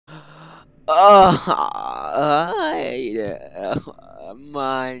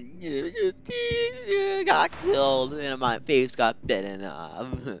My teacher got killed and my face got bitten off.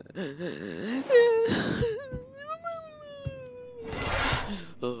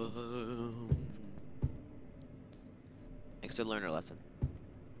 I guess I learned a lesson.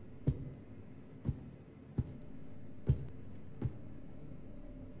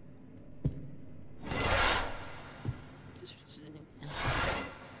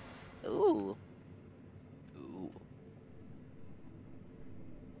 Ooh. Ooh.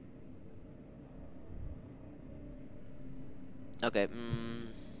 Okay.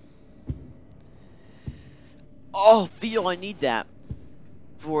 Oh, Theo, I need that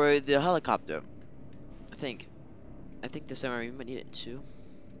for the helicopter. I think. I think this time we might need it too.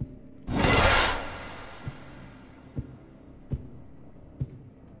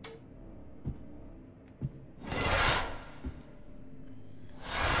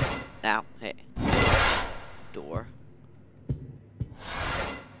 Ow. Hey. Door.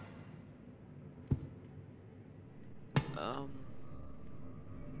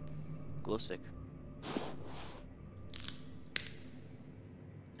 Glow stick.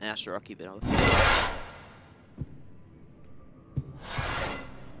 Yeah, sure, I'll keep it on. Be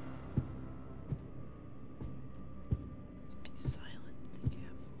silent, be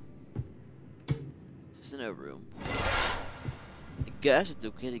careful. This isn't a room. I guess it's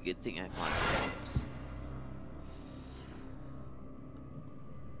okay, a good thing I find rooms.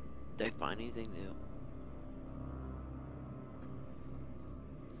 Did I find anything new?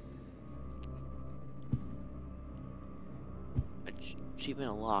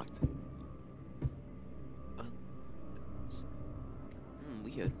 Achievement unlocked.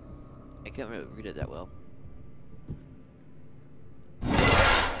 Weird. I can't really read it that well.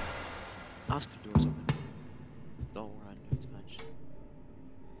 Ask the door's open. Don't run, it's much.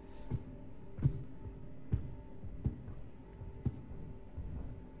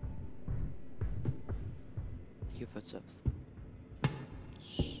 Hear footsteps.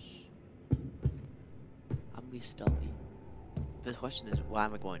 Shh. I'm be stealthy. The question is, why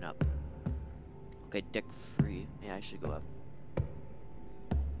am I going up? Okay, deck free. Yeah, I should go up.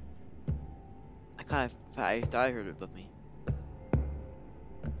 I thought I heard it above me.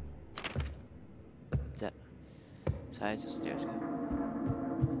 Is that? So how does the stairs go?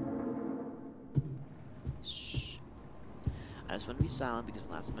 Shh. I just want to be silent because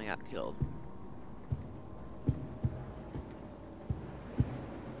last time I got killed.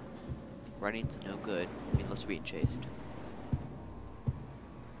 Running's no good. I mean, unless we're being chased.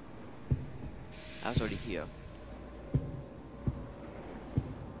 I was already here.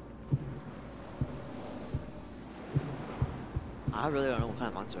 I really don't know what kind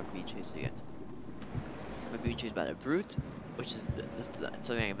of monster I'm being chased against. Am I being chased by the brute, which is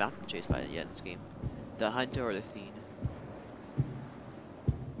something I've not been chased by yet in this game. The hunter or the fiend.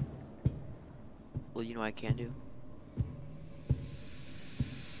 Well, you know what I can do?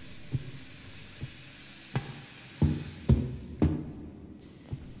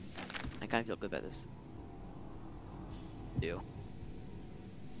 I kind of feel good about this. Ew.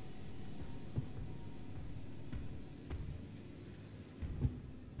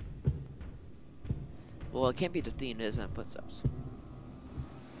 Well, it can't be the fiend, it isn't footsteps.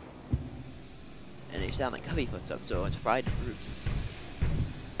 And they sound like heavy footsteps, so it's fried brute.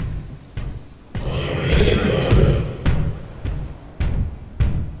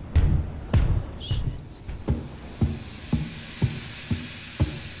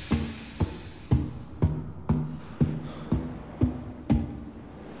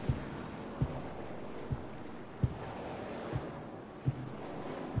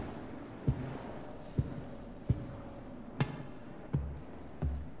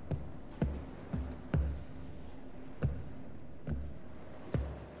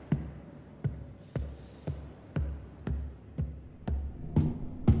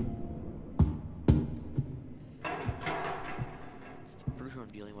 I'm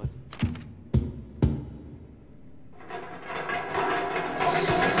dealing with.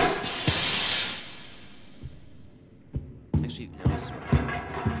 Actually, no, this is right.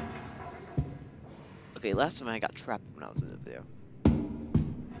 Okay, last time I got trapped when I was in there.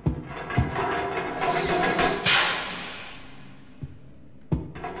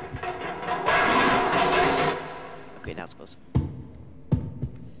 Okay, now it's close.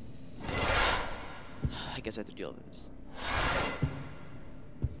 I guess I have to deal with this.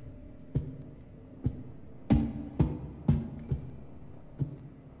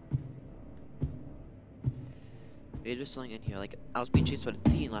 Maybe there's something in here. Like, I was being chased by the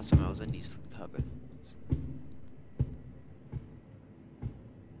teen last time I was in these cupboards.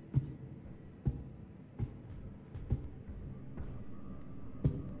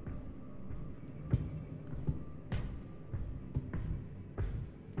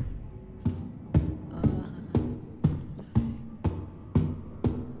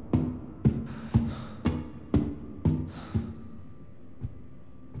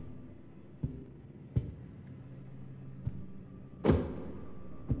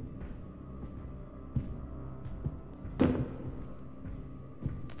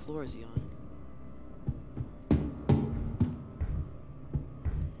 floor is he on?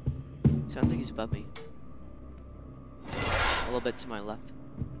 Sounds like he's above me. A little bit to my left.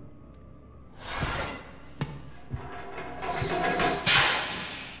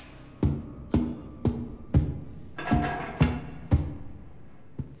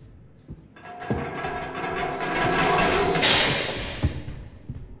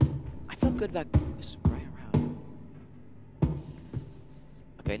 I felt good about just running around.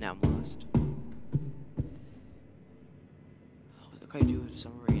 Okay, now I'm lost. What can I do with a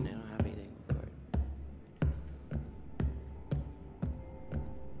submarine? I don't have anything for it.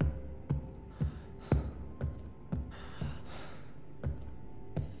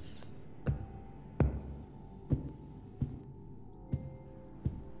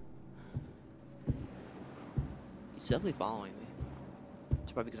 He's definitely following me.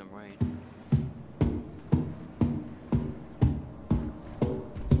 It's probably because I'm running.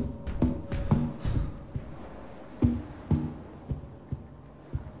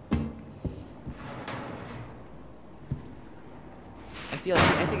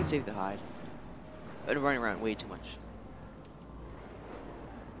 I think it's safe to hide. I've been running around way too much.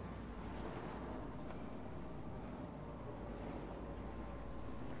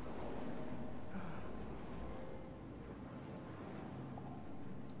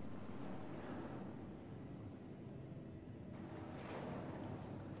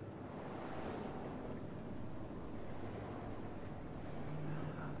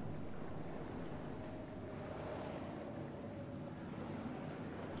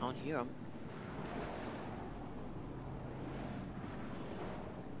 I don't hear him.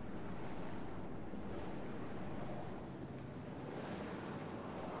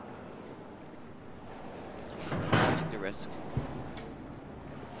 Okay, I'll take the risk.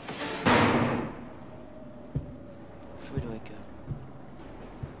 Which way do I go?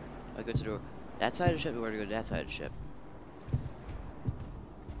 I go to the that side of the ship, or do I go to that side of the ship?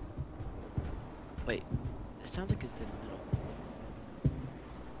 Wait, it sounds like it's in the middle.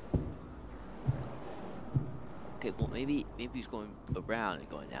 Okay, well maybe he's going around and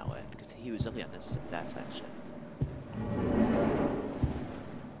going that way because he was definitely on that side of the ship.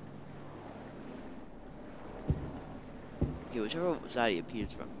 Okay, whichever side he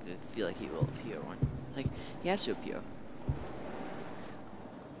appears from, I feel like he will appear on. Like he has to appear.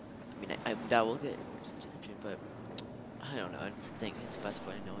 I mean, I doubt we'll get attention, but I don't know. I just think it's the best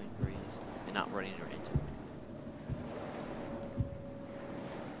way of knowing where he is and not running her into him.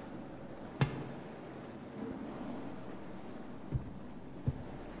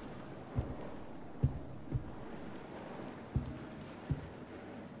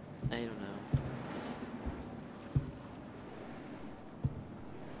 I don't know.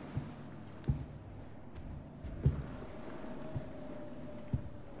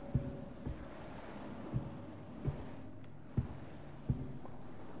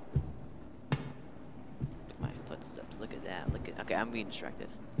 Look at my footsteps. Look at that. Look at. Okay, I'm being distracted.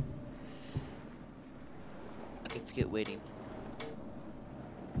 Okay, forget waiting.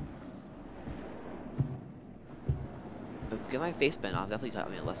 But if I get my face bent off, definitely taught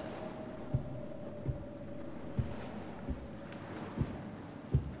me a lesson.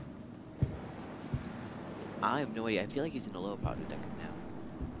 I have no idea. I feel like he's in the lower part of the deck now.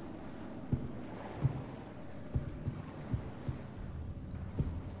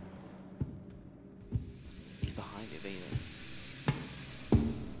 He's behind me, if anything.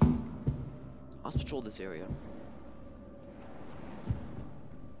 Let's patrol this area.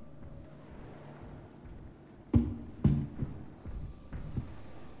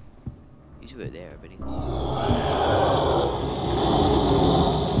 He's over there, if anything.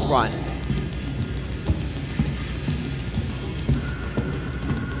 Run.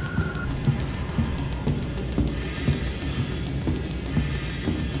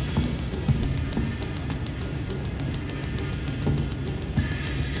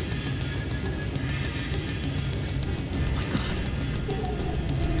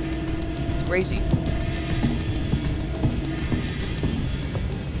 Crazy.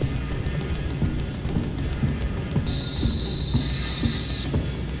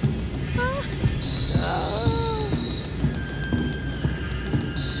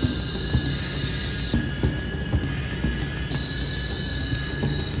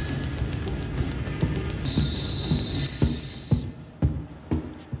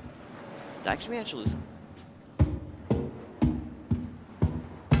 Actually managed to lose him.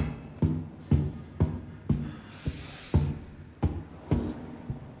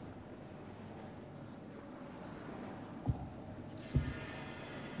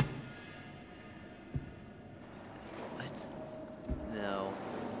 No.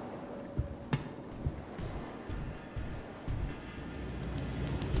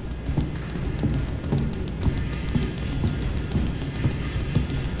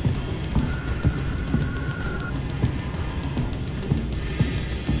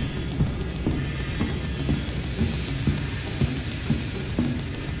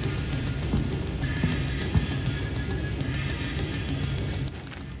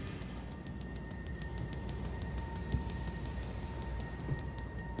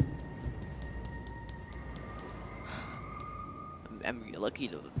 I'm lucky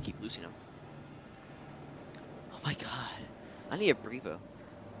to keep losing them. Oh my god. I need a Brevo.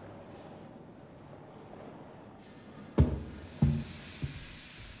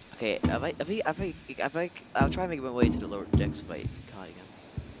 Okay, I'll try and make my way to the lower decks by cutting him.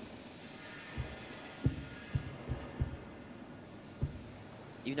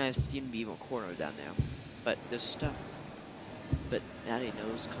 Even though I've seen him be more corner down there. But there's stuff. But now he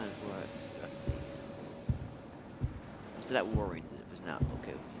knows kind of where so that worrying was not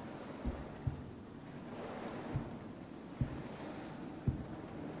okay with me.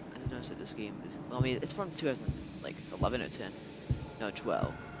 I just noticed that this game is, well, I mean, it's from 2011 or 10. No,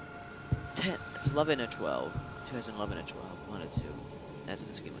 12. 10, it's 11 or 12. 2011 or 12, one or two. That's what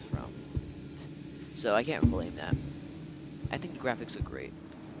this game was from. So I can't blame that. I think the graphics are great.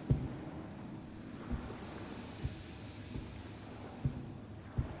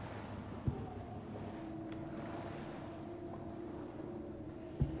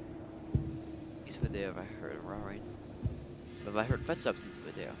 He's over there if I heard him roaring. But if I heard footsteps, he's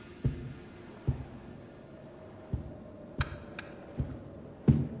over there.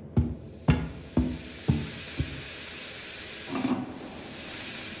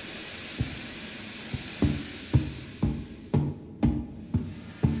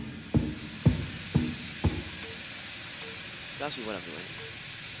 That's what I'm doing.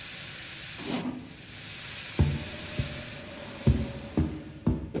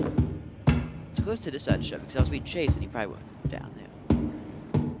 So it goes to this side of the ship because I was being chased and he probably went down there.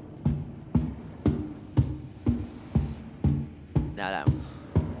 Now down.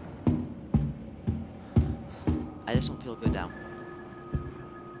 I just don't feel good down.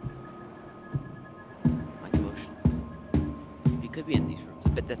 My commotion. He could be in these rooms. I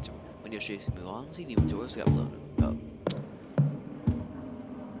bet that's when you're chasing me. Well, I don't see any doors got blown up. Oh.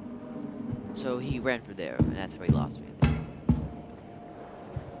 So he ran for there, and that's how he lost me, I think.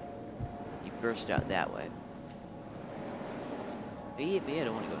 He burst out that way. Maybe I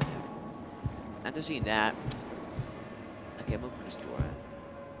don't want to go in there. After seeing that, okay, I'm opening this door.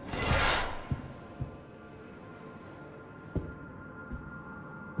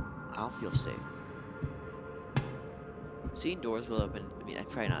 I don't feel safe. Seeing doors will open, I mean, I'm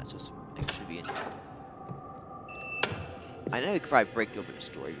probably not supposed to, I should be in here. I know I could probably break open this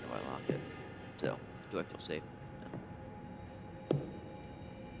door even though I locked it. So, do I feel safe? No.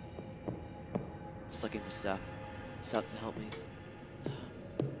 Just looking for stuff. Stuff to help me.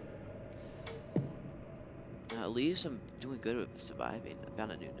 At least I'm doing good with surviving. I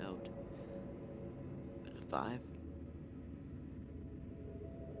found a new note. 5?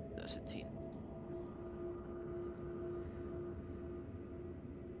 That's 15.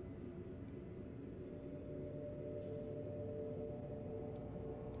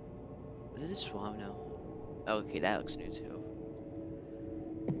 Is it a swamp now? Oh, okay, that looks new too.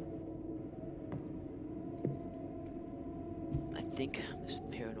 I think I'm just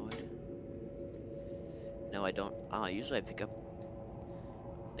paranoid. No, I don't. Usually I pick up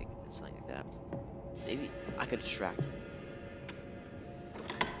like something like that. Maybe I could distract him.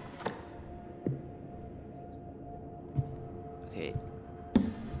 Okay.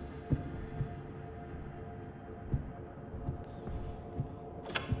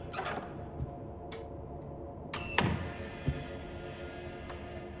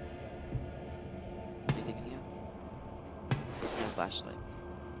 Anything in here? And a flashlight.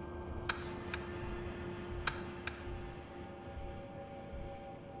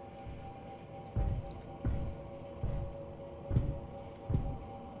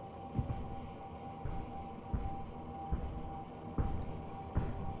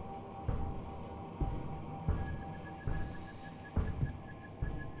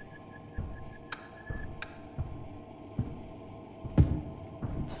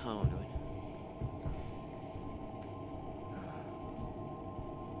 How am I doing?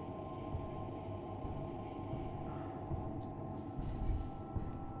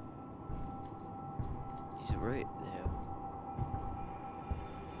 He's right there.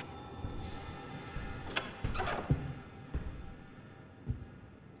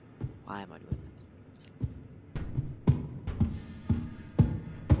 Why am I doing this?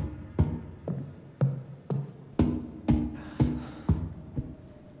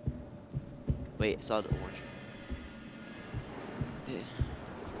 Wait, I saw the orange.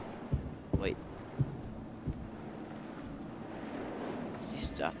 Wait. Is he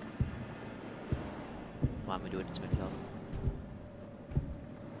stuck? Why am I doing this to myself?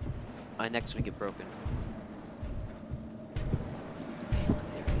 My neck's gonna get broken. Hey, look,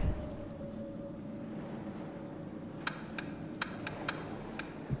 there he is.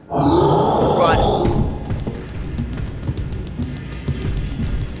 Run!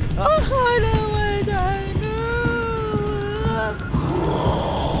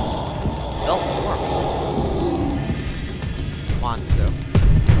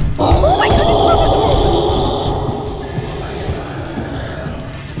 Oh my goodness, bro, the door opened.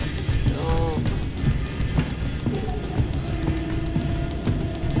 No.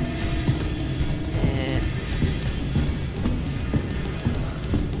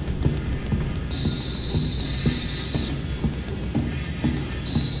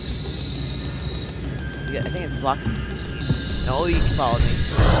 Yeah, I think I blocked Steve. No, you can follow me.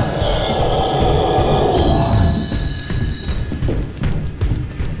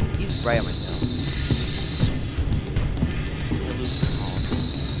 He's right on my tail. He'll lose the calls.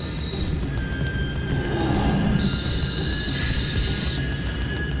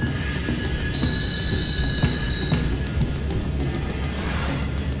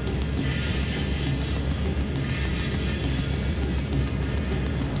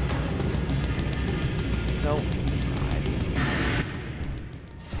 No.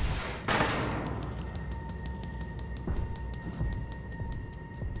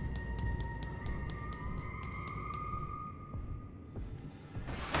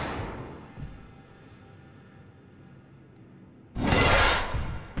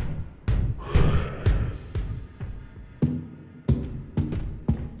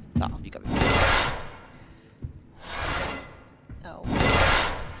 Oh, you got me. No.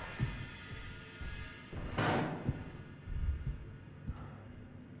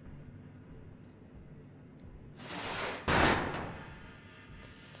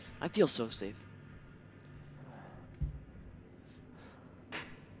 I feel so safe.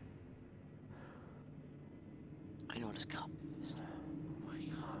 I know it's coming this time. Oh my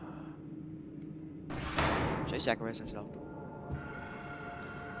god. Should I sacrifice myself?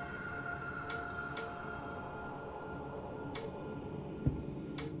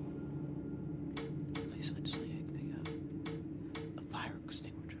 Please find something I can pick up. A fire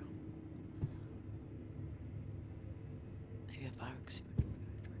extinguisher. Maybe a fire extinguisher.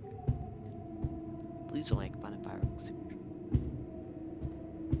 Please only I can find a fire extinguisher.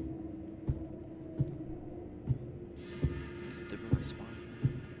 This is the room I spawned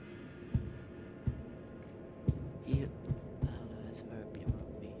in. I don't know, has ever been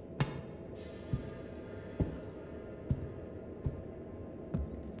around me.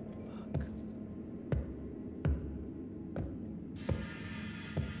 Fuck.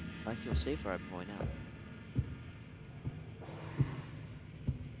 I feel safer, I'm going out.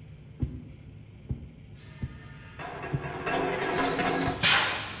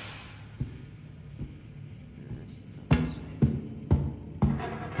 That's not safe.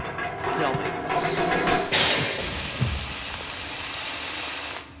 Kill me.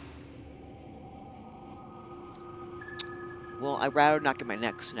 Well, I'd rather not get my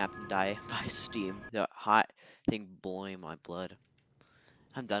neck snapped and die by steam. The hot thing boiling my blood.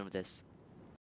 I'm done with this.